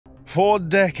For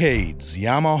decades,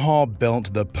 Yamaha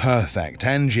built the perfect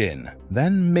engine,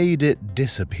 then made it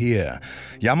disappear.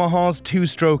 Yamaha's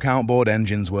two-stroke outboard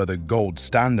engines were the gold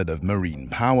standard of marine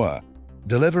power,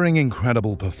 delivering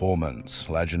incredible performance,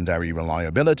 legendary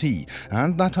reliability,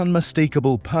 and that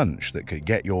unmistakable punch that could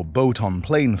get your boat on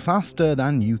plane faster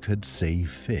than you could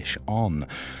save fish on.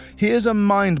 Here's a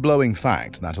mind-blowing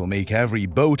fact that'll make every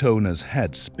boat owner's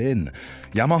head spin.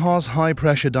 Yamaha's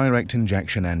high-pressure direct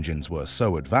injection engines were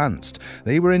so advanced,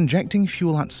 they were injecting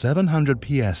fuel at 700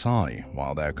 psi,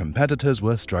 while their competitors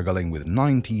were struggling with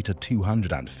 90 to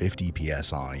 250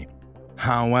 psi.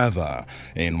 However,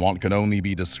 in what can only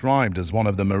be described as one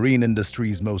of the marine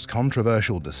industry's most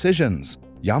controversial decisions,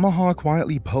 Yamaha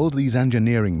quietly pulled these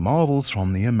engineering marvels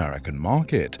from the American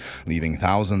market, leaving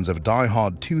thousands of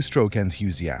die-hard two-stroke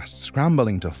enthusiasts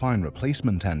scrambling to find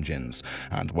replacement engines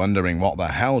and wondering what the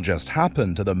hell just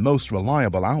happened to the most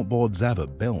reliable outboards ever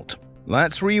built.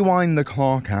 Let's rewind the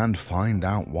clock and find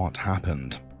out what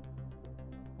happened.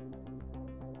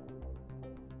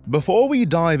 Before we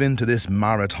dive into this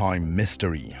maritime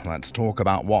mystery, let's talk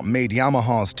about what made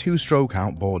Yamaha's two-stroke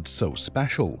outboard so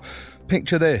special.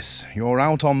 Picture this: you're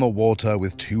out on the water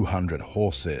with 200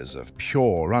 horses of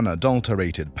pure,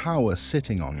 unadulterated power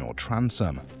sitting on your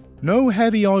transom. No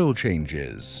heavy oil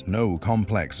changes, no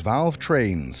complex valve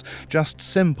trains, just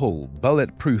simple,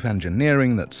 bulletproof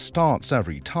engineering that starts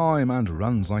every time and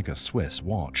runs like a Swiss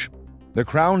watch. The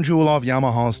crown jewel of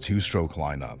Yamaha's two-stroke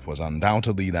lineup was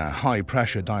undoubtedly their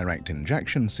high-pressure direct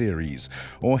injection series,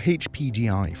 or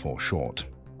HPDI for short.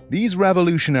 These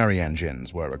revolutionary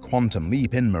engines were a quantum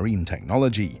leap in marine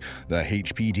technology. The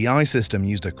HPDI system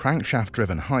used a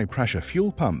crankshaft-driven high-pressure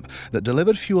fuel pump that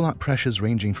delivered fuel at pressures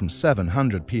ranging from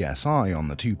 700 psi on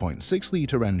the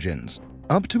 2.6-liter engines,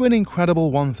 up to an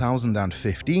incredible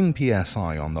 1015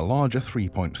 psi on the larger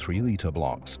 3.3-liter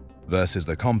blocks, versus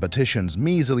the competition's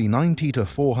measly 90 to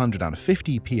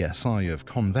 450 psi of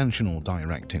conventional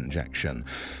direct injection.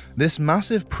 This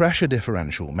massive pressure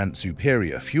differential meant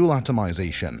superior fuel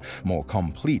atomization, more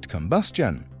complete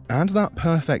combustion, and that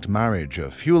perfect marriage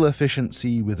of fuel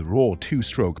efficiency with raw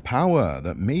two-stroke power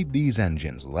that made these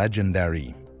engines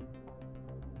legendary.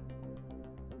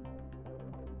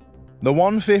 The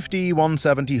 150,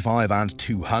 175, and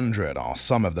 200 are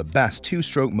some of the best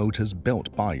two-stroke motors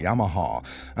built by Yamaha,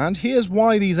 and here's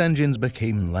why these engines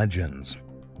became legends.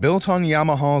 Built on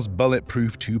Yamaha's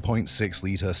bulletproof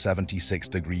 2.6-liter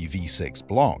 76-degree V6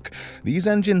 block, these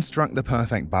engines struck the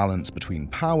perfect balance between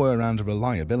power and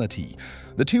reliability.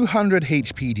 The 200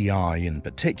 HPDI in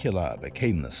particular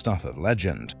became the stuff of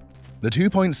legend. The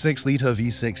 2.6-liter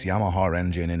V6 Yamaha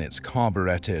engine in its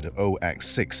carbureted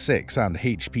OX66 and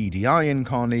HPDI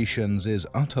incarnations is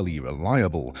utterly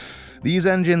reliable. These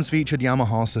engines featured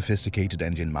Yamaha's sophisticated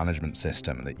engine management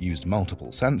system that used multiple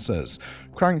sensors: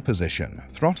 crank position,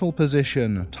 throttle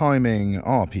position, timing,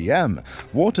 RPM,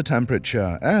 water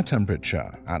temperature, air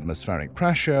temperature, atmospheric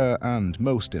pressure, and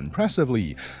most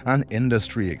impressively, an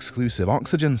industry-exclusive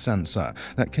oxygen sensor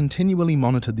that continually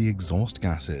monitored the exhaust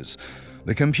gases.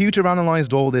 The computer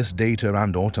analyzed all this data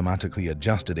and automatically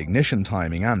adjusted ignition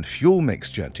timing and fuel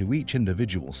mixture to each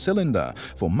individual cylinder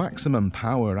for maximum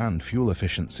power and fuel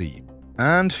efficiency,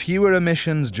 and fewer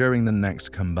emissions during the next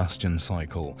combustion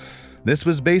cycle. This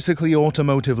was basically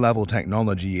automotive-level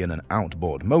technology in an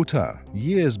outboard motor,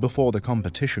 years before the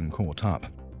competition caught up.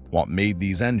 What made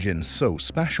these engines so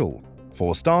special?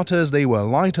 For starters, they were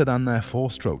lighter than their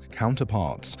four-stroke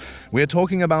counterparts. We're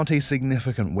talking about a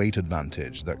significant weight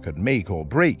advantage that could make or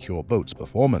break your boat's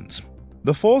performance.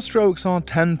 The four-strokes are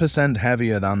 10%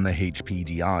 heavier than the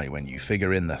HPDI when you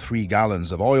figure in the 3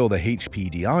 gallons of oil the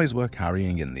HPDIs were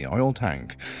carrying in the oil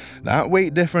tank. That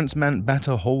weight difference meant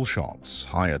better hole shots,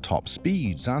 higher top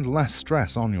speeds, and less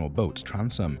stress on your boat's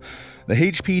transom. The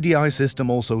HPDI system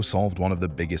also solved one of the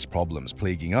biggest problems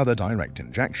plaguing other direct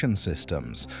injection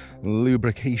systems: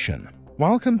 lubrication.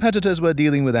 While competitors were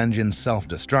dealing with engines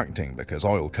self-destructing because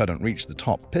oil couldn't reach the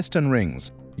top piston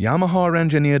rings, Yamaha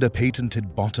engineered a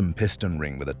patented bottom piston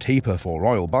ring with a taper for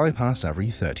oil bypass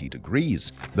every 30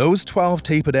 degrees. Those 12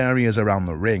 tapered areas around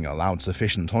the ring allowed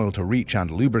sufficient oil to reach and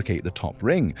lubricate the top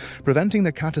ring, preventing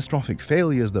the catastrophic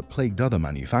failures that plagued other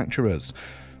manufacturers.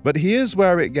 But here's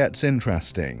where it gets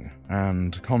interesting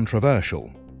and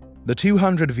controversial. The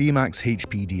 200 VMAX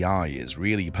HPDI is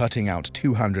really putting out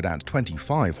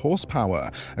 225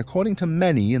 horsepower, according to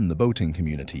many in the boating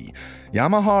community.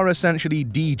 Yamaha essentially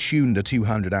detuned a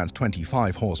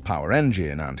 225 horsepower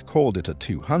engine and called it a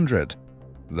 200.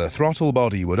 The throttle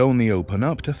body would only open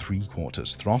up to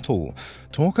 3/4 throttle.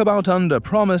 Talk about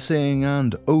under-promising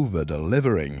and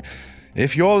over-delivering.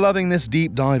 If you're loving this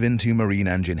deep dive into marine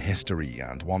engine history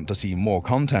and want to see more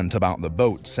content about the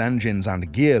boats, engines,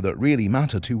 and gear that really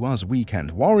matter to us weekend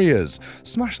warriors,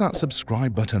 smash that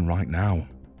subscribe button right now.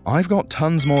 I've got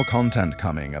tons more content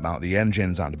coming about the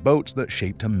engines and boats that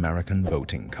shaped American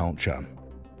boating culture.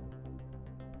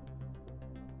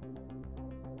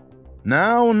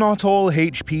 Now, not all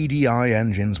HPDI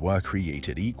engines were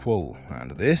created equal,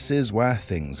 and this is where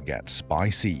things get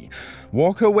spicy.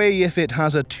 Walk away if it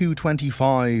has a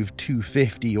 225,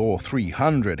 250, or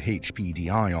 300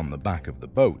 HPDI on the back of the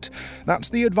boat.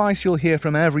 That's the advice you'll hear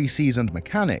from every seasoned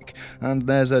mechanic, and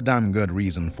there's a damn good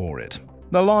reason for it.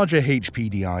 The larger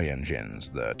HPDI engines,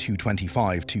 the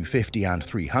 225, 250, and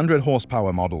 300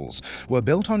 horsepower models, were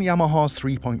built on Yamaha's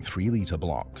 3.3-litre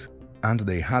block. And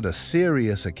they had a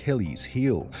serious Achilles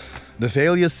heel. The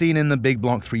failures seen in the big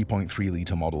block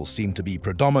 3.3-litre models seemed to be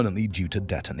predominantly due to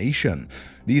detonation.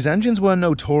 These engines were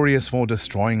notorious for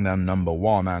destroying their number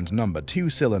 1 and number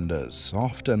 2 cylinders,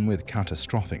 often with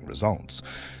catastrophic results.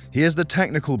 Here's the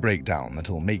technical breakdown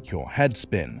that'll make your head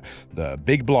spin. The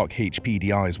big block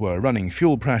HPDIs were running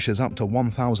fuel pressures up to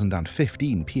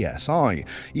 1015 psi,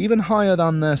 even higher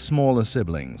than their smaller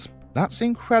siblings. That's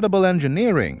incredible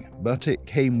engineering, but it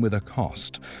came with a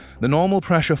cost. The normal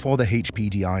pressure for the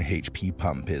HPDI HP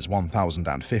pump is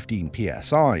 1015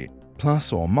 psi,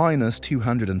 plus or minus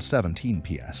 217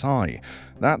 psi.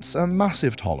 That's a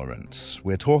massive tolerance.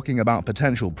 We're talking about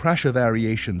potential pressure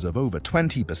variations of over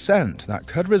 20% that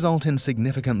could result in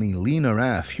significantly leaner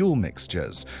air-fuel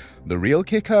mixtures. The real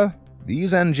kicker?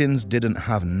 These engines didn't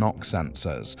have knock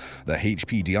sensors. The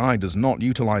HPDI does not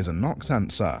utilize a knock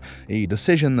sensor, a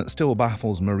decision that still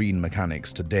baffles marine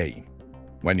mechanics today.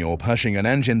 When you're pushing an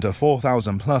engine to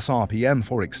 4,000 plus RPM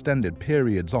for extended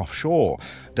periods offshore,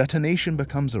 detonation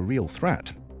becomes a real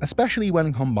threat, especially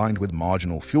when combined with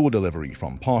marginal fuel delivery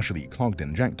from partially clogged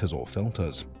injectors or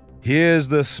filters. Here's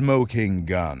the smoking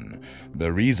gun.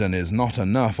 The reason is not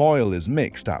enough oil is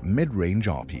mixed at mid-range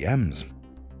RPMs.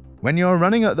 When you're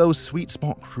running at those sweet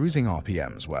spot cruising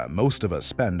RPMs where most of us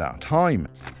spend our time,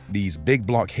 these big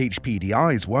block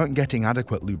HPDIs weren't getting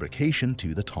adequate lubrication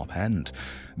to the top end.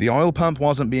 The oil pump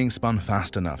wasn't being spun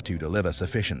fast enough to deliver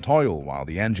sufficient oil while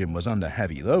the engine was under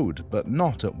heavy load, but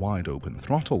not at wide open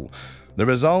throttle. The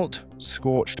result?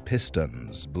 Scorched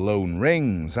pistons, blown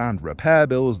rings, and repair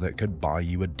bills that could buy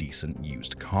you a decent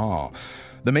used car.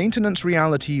 The maintenance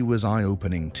reality was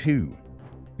eye-opening too.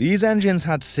 These engines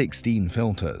had 16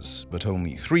 filters, but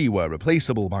only 3 were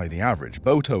replaceable by the average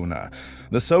boat owner.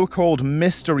 The so-called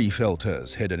mystery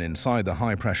filters hidden inside the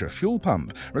high-pressure fuel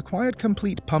pump required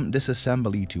complete pump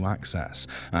disassembly to access,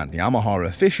 and Yamaha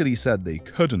officially said they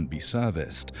couldn't be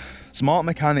serviced. Smart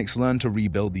mechanics learned to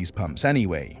rebuild these pumps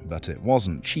anyway, but it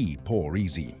wasn't cheap or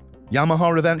easy.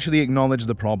 Yamaha eventually acknowledged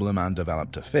the problem and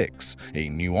developed a fix, a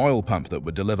new oil pump that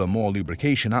would deliver more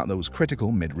lubrication at those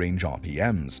critical mid-range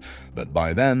RPMs. But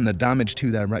by then, the damage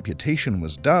to their reputation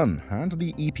was done, and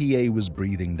the EPA was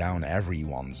breathing down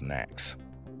everyone's necks.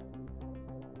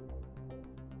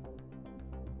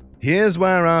 Here's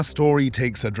where our story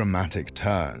takes a dramatic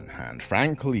turn, and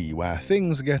frankly, where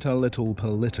things get a little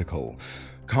political.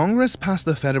 Congress passed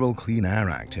the Federal Clean Air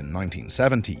Act in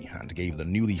 1970 and gave the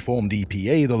newly formed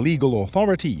EPA the legal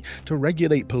authority to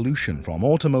regulate pollution from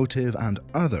automotive and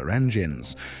other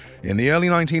engines. In the early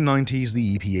 1990s,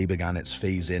 the EPA began its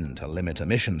phase-in to limit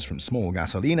emissions from small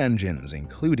gasoline engines,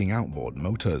 including outboard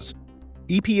motors.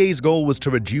 EPA's goal was to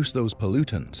reduce those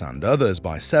pollutants and others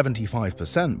by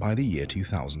 75% by the year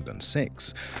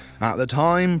 2006. At the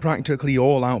time, practically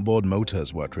all outboard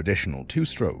motors were traditional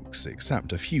two-strokes,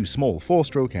 except a few small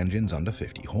four-stroke engines under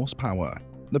 50 horsepower.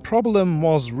 The problem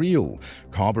was real.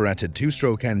 Carbureted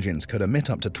two-stroke engines could emit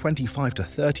up to 25 to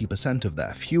 30% of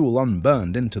their fuel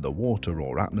unburned into the water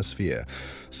or atmosphere.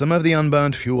 Some of the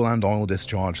unburned fuel and oil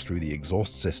discharged through the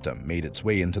exhaust system made its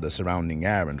way into the surrounding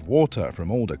air and water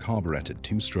from older carbureted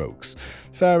two-strokes.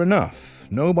 Fair enough,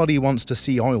 nobody wants to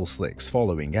see oil slicks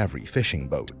following every fishing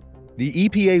boat. The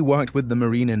EPA worked with the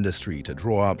marine industry to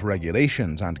draw up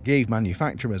regulations and gave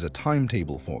manufacturers a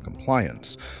timetable for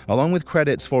compliance, along with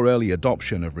credits for early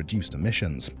adoption of reduced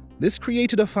emissions. This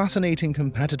created a fascinating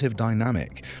competitive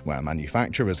dynamic, where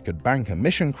manufacturers could bank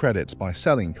emission credits by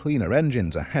selling cleaner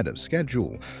engines ahead of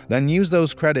schedule, then use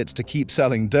those credits to keep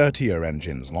selling dirtier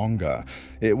engines longer.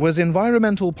 It was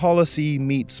environmental policy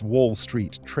meets Wall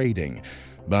Street trading.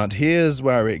 But here's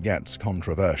where it gets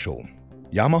controversial.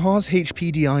 Yamaha's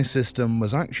HPDI system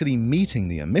was actually meeting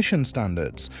the emission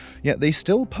standards, yet they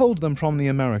still pulled them from the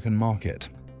American market.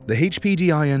 The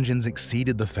HPDI engines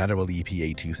exceeded the federal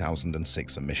EPA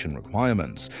 2006 emission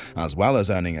requirements, as well as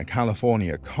earning a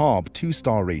California CARB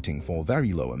 2-star rating for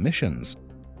very low emissions.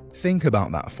 Think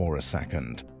about that for a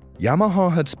second.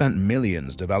 Yamaha had spent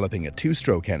millions developing a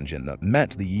two-stroke engine that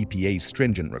met the EPA's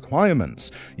stringent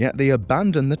requirements, yet they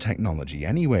abandoned the technology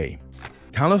anyway.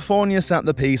 California set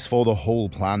the pace for the whole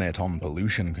planet on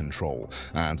pollution control,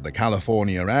 and the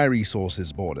California Air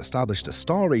Resources Board established a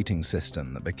star rating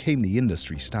system that became the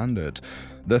industry standard.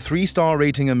 The 3-star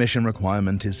rating emission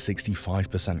requirement is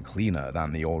 65% cleaner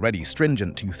than the already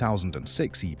stringent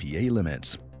 2006 EPA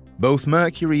limits. Both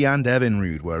Mercury and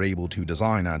Evinrude were able to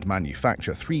design and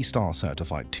manufacture 3-star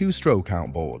certified 2-stroke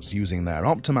outboards using their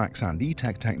Optimax and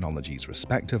E-Tech technologies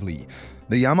respectively.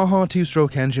 The Yamaha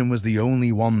 2-stroke engine was the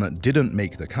only one that didn't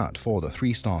make the cut for the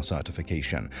 3-star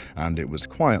certification, and it was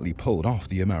quietly pulled off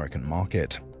the American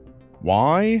market.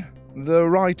 Why? The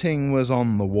writing was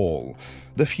on the wall.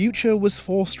 The future was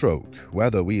 4-stroke,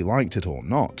 whether we liked it or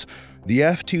not. The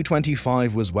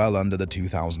F225 was well under the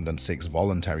 2006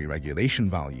 voluntary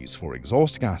regulation values for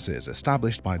exhaust gases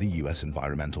established by the US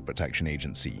Environmental Protection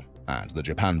Agency and the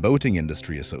Japan Boating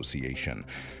Industry Association.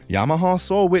 Yamaha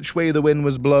saw which way the wind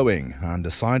was blowing and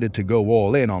decided to go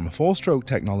all in on 4-stroke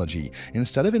technology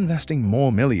instead of investing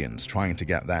more millions trying to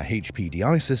get their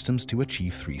HPDI systems to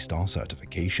achieve 3-star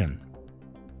certification.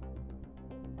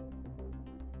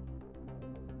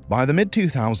 By the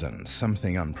mid-2000s,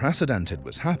 something unprecedented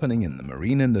was happening in the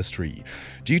marine industry.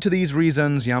 Due to these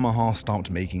reasons, Yamaha stopped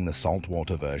making the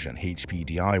saltwater version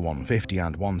HPDI 150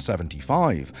 and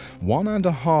 175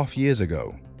 1.5 years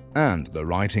ago, and the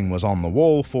writing was on the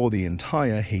wall for the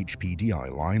entire HPDI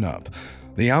lineup.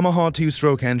 The Yamaha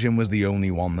 2-stroke engine was the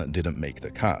only one that didn't make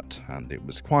the cut, and it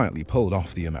was quietly pulled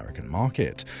off the American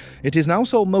market. It is now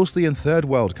sold mostly in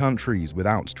third-world countries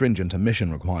without stringent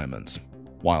emission requirements.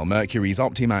 While Mercury's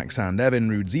Optimax and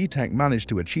Evinrude's E-Tech managed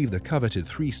to achieve the coveted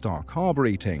 3-star CARB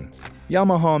rating,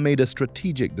 Yamaha made a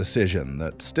strategic decision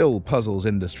that still puzzles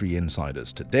industry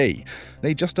insiders today.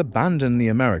 They just abandoned the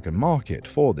American market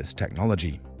for this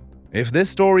technology. If this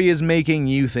story is making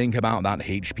you think about that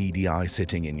HPDI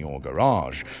sitting in your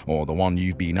garage, or the one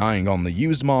you've been eyeing on the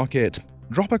used market,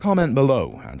 drop a comment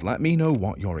below and let me know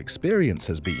what your experience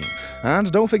has been.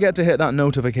 And don't forget to hit that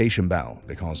notification bell,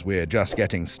 because we're just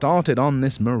getting started on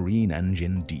this marine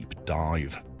engine deep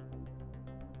dive.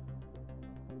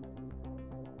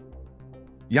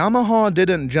 Yamaha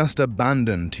didn't just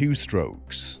abandon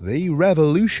 2-strokes, they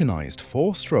revolutionized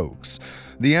 4-strokes.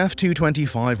 The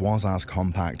F225 was as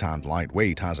compact and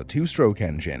lightweight as a 2-stroke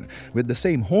engine, with the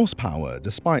same horsepower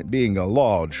despite being a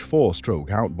large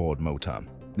 4-stroke outboard motor.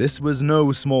 This was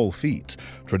no small feat.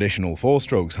 Traditional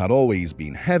 4-strokes had always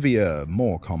been heavier,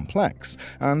 more complex,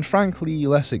 and frankly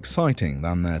less exciting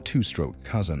than their 2-stroke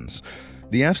cousins.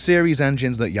 The F-Series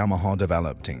engines that Yamaha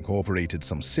developed incorporated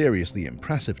some seriously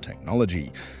impressive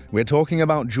technology. We're talking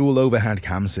about dual overhead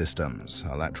cam systems,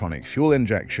 electronic fuel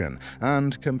injection,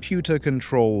 and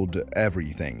computer-controlled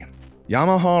everything.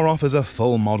 Yamaha offers a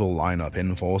full model lineup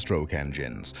in 4-stroke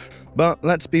engines. But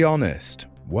let's be honest,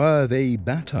 were they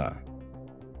better?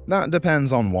 That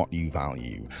depends on what you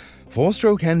value.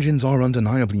 4-stroke engines are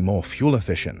undeniably more fuel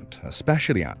efficient,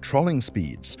 especially at trolling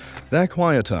speeds. They're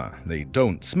quieter, they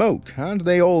don't smoke, and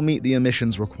they all meet the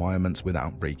emissions requirements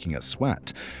without breaking a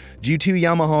sweat. Due to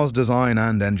Yamaha's design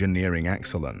and engineering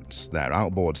excellence, their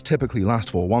outboards typically last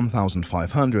for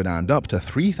 1,500 and up to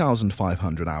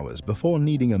 3,500 hours before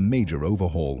needing a major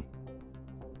overhaul.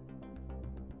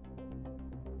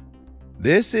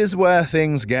 This is where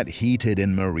things get heated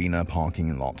in marina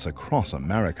parking lots across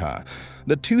America.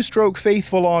 The 2-stroke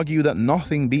faithful argue that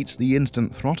nothing beats the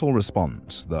instant throttle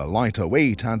response, the lighter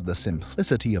weight, and the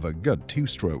simplicity of a good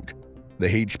 2-stroke.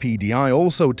 The HPDI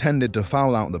also tended to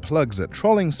foul out the plugs at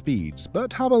trolling speeds,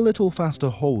 but have a little faster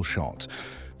hole shot.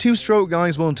 2-stroke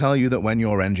guys will tell you that when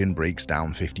your engine breaks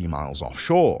down 50 miles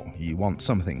offshore, you want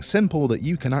something simple that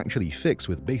you can actually fix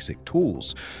with basic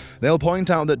tools. They'll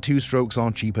point out that 2-strokes are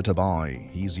cheaper to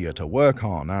buy, easier to work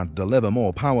on, and deliver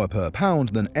more power per pound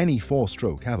than any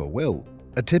 4-stroke ever will.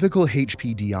 A typical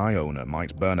HPDI owner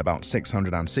might burn about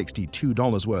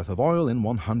 $662 worth of oil in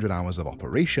 100 hours of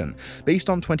operation,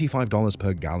 based on $25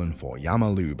 per gallon for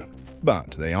Yamalube.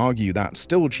 But they argue that's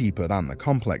still cheaper than the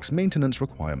complex maintenance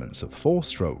requirements of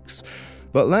 4-strokes.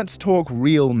 But let's talk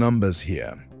real numbers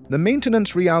here. The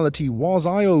maintenance reality was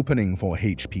eye-opening for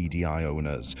HPDI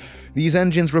owners. These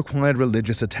engines required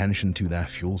religious attention to their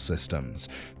fuel systems,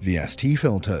 VST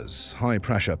filters,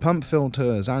 high-pressure pump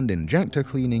filters, and injector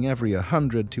cleaning every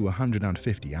 100 to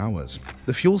 150 hours.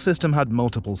 The fuel system had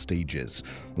multiple stages: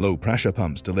 low-pressure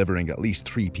pumps delivering at least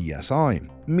 3 psi,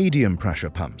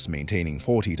 medium-pressure pumps maintaining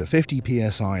 40 to 50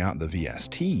 psi at the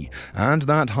VST, and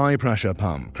that high-pressure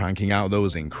pump cranking out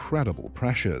those incredible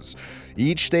pressures.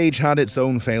 Each stage had its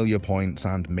own failure points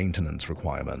and maintenance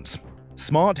requirements.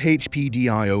 Smart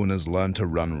HPDI owners learned to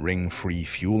run ring-free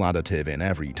fuel additive in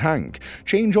every tank,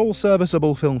 change all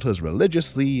serviceable filters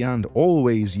religiously, and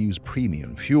always use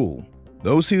premium fuel.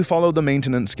 Those who followed the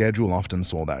maintenance schedule often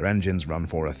saw their engines run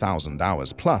for 1,000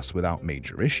 hours plus without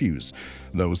major issues.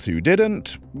 Those who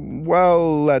didn't,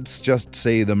 well, let's just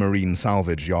say the marine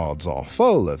salvage yards are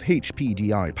full of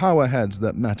HPDI powerheads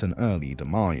that met an early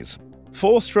demise.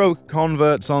 Four-stroke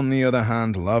converts, on the other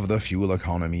hand, love the fuel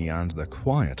economy and the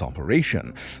quiet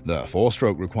operation. The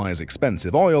four-stroke requires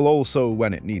expensive oil also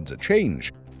when it needs a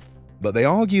change. But they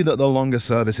argue that the longer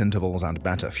service intervals and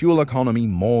better fuel economy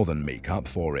more than make up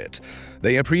for it.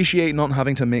 They appreciate not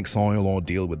having to mix oil or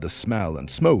deal with the smell and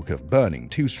smoke of burning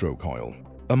two-stroke oil.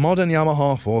 A modern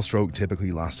Yamaha four-stroke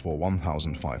typically lasts for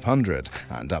 1,500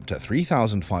 and up to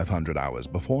 3,500 hours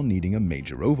before needing a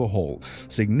major overhaul,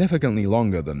 significantly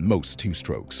longer than most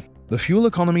two-strokes. The fuel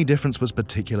economy difference was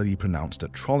particularly pronounced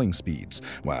at trolling speeds,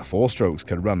 where four-strokes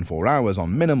could run for hours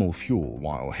on minimal fuel,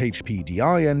 while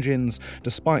HPDI engines,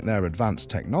 despite their advanced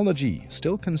technology,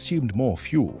 still consumed more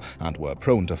fuel and were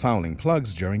prone to fouling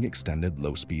plugs during extended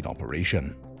low-speed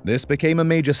operation. This became a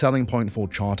major selling point for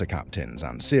charter captains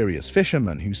and serious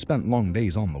fishermen who spent long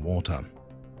days on the water.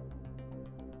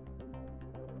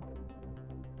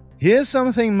 Here's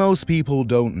something most people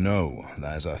don't know.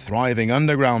 There's a thriving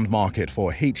underground market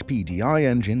for HPDI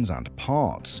engines and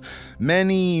parts.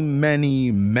 Many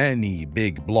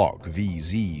big block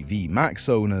VZ, VMAX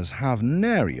owners have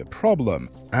nary a problem,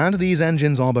 and these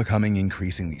engines are becoming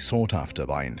increasingly sought after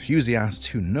by enthusiasts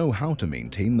who know how to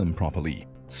maintain them properly.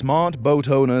 Smart boat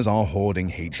owners are hoarding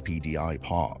HPDI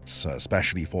parts,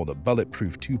 especially for the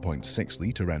bulletproof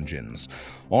 2.6-liter engines.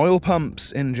 Oil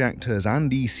pumps, injectors,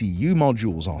 and ECU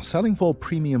modules are selling for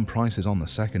premium prices on the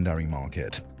secondary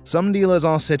market. Some dealers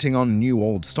are sitting on new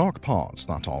old stock parts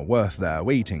that are worth their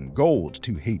weight in gold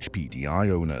to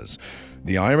HPDI owners.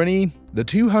 The irony? The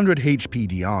 200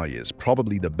 HPDI is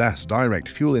probably the best direct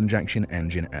fuel injection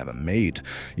engine ever made,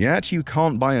 yet you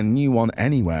can't buy a new one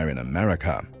anywhere in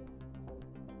America.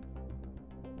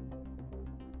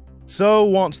 So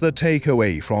what's the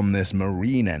takeaway from this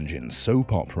marine engine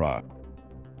soap opera?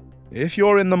 If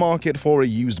you're in the market for a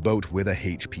used boat with a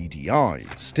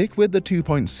HPDI, stick with the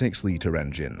 2.6-liter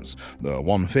engines, the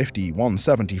 150,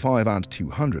 175, and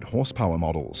 200 horsepower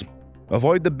models.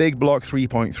 Avoid the big block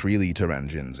 3.3-liter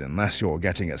engines unless you're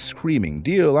getting a screaming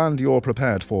deal and you're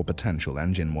prepared for potential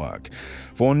engine work.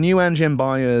 For new engine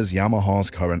buyers, Yamaha's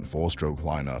current four-stroke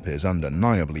lineup is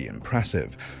undeniably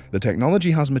impressive. The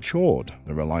technology has matured,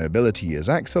 the reliability is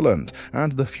excellent,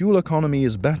 and the fuel economy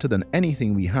is better than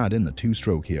anything we had in the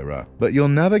two-stroke era. But you'll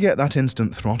never get that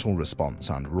instant throttle response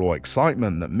and raw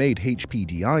excitement that made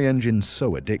HPDI engines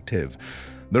so addictive.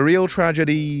 The real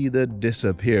tragedy, the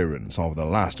disappearance of the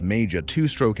last major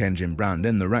two-stroke engine brand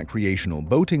in the recreational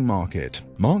boating market,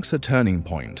 marks a turning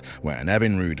point when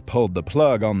Evinrude pulled the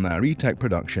plug on their E-Tech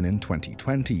production in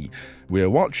 2020. We're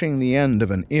watching the end of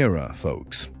an era,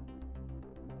 folks.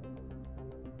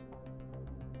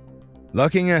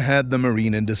 Looking ahead, the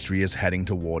marine industry is heading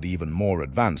toward even more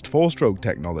advanced four-stroke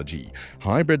technology,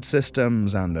 hybrid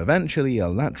systems, and eventually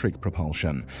electric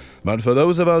propulsion. But for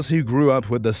those of us who grew up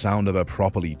with the sound of a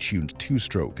properly tuned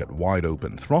two-stroke at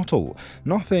wide-open throttle,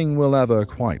 nothing will ever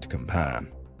quite compare.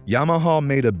 Yamaha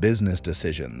made a business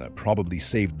decision that probably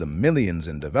saved them millions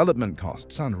in development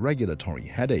costs and regulatory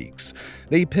headaches.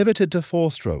 They pivoted to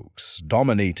four-strokes,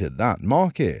 dominated that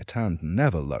market, and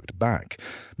never looked back.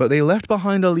 But they left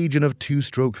behind a legion of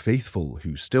two-stroke faithful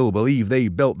who still believe they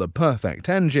built the perfect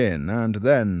engine and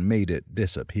then made it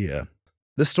disappear.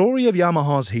 The story of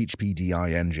Yamaha's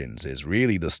HPDI engines is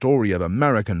really the story of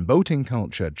American boating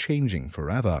culture changing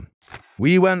forever.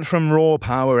 We went from raw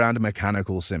power and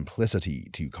mechanical simplicity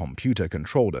to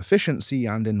computer-controlled efficiency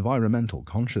and environmental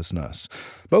consciousness.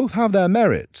 Both have their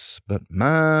merits, but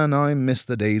man, I miss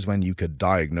the days when you could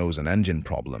diagnose an engine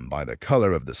problem by the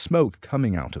color of the smoke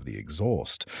coming out of the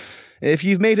exhaust. If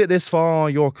you've made it this far,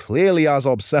 you're clearly as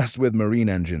obsessed with marine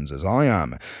engines as I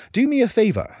am. Do me a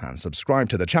favor and subscribe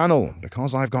to the channel,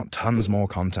 because I've got tons more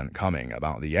content coming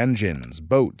about the engines,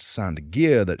 boats, and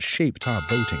gear that shaped our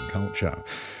boating culture.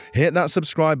 Hit that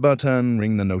subscribe button,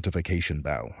 ring the notification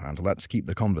bell, and let's keep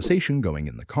the conversation going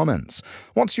in the comments.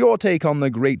 What's your take on the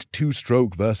great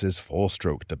 2-stroke versus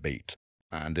 4-stroke debate?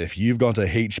 And if you've got a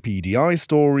HPDI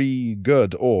story,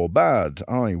 good or bad,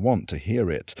 I want to hear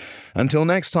it. Until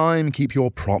next time, keep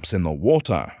your props in the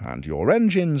water and your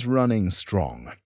engines running strong.